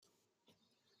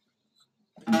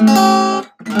Well,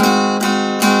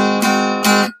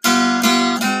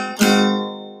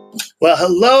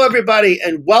 hello, everybody,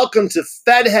 and welcome to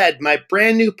Fedhead, my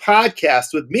brand new podcast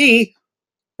with me,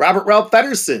 Robert Ralph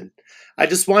Feddersen. I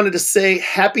just wanted to say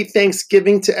happy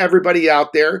Thanksgiving to everybody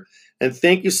out there, and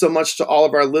thank you so much to all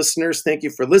of our listeners. Thank you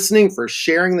for listening, for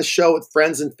sharing the show with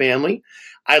friends and family.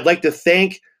 I'd like to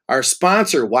thank our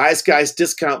sponsor, Wise Guys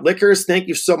Discount Liquors. Thank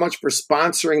you so much for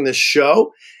sponsoring this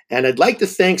show. And I'd like to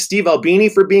thank Steve Albini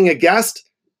for being a guest.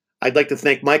 I'd like to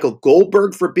thank Michael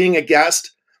Goldberg for being a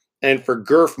guest, and for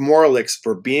Gurf Morlix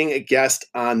for being a guest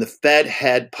on the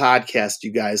Fedhead podcast,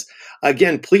 you guys.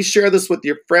 Again, please share this with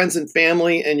your friends and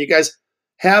family, and you guys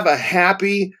have a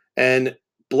happy and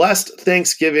blessed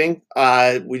Thanksgiving.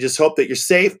 We just hope that you're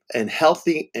safe and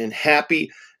healthy and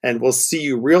happy, and we'll see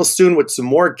you real soon with some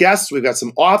more guests. We've got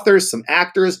some authors, some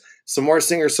actors, some more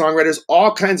singer-songwriters,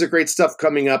 all kinds of great stuff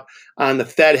coming up on the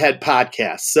Fedhead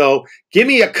podcast. So give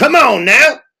me a come on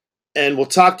now, and we'll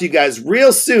talk to you guys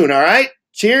real soon, all right?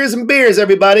 Cheers and beers,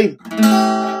 everybody.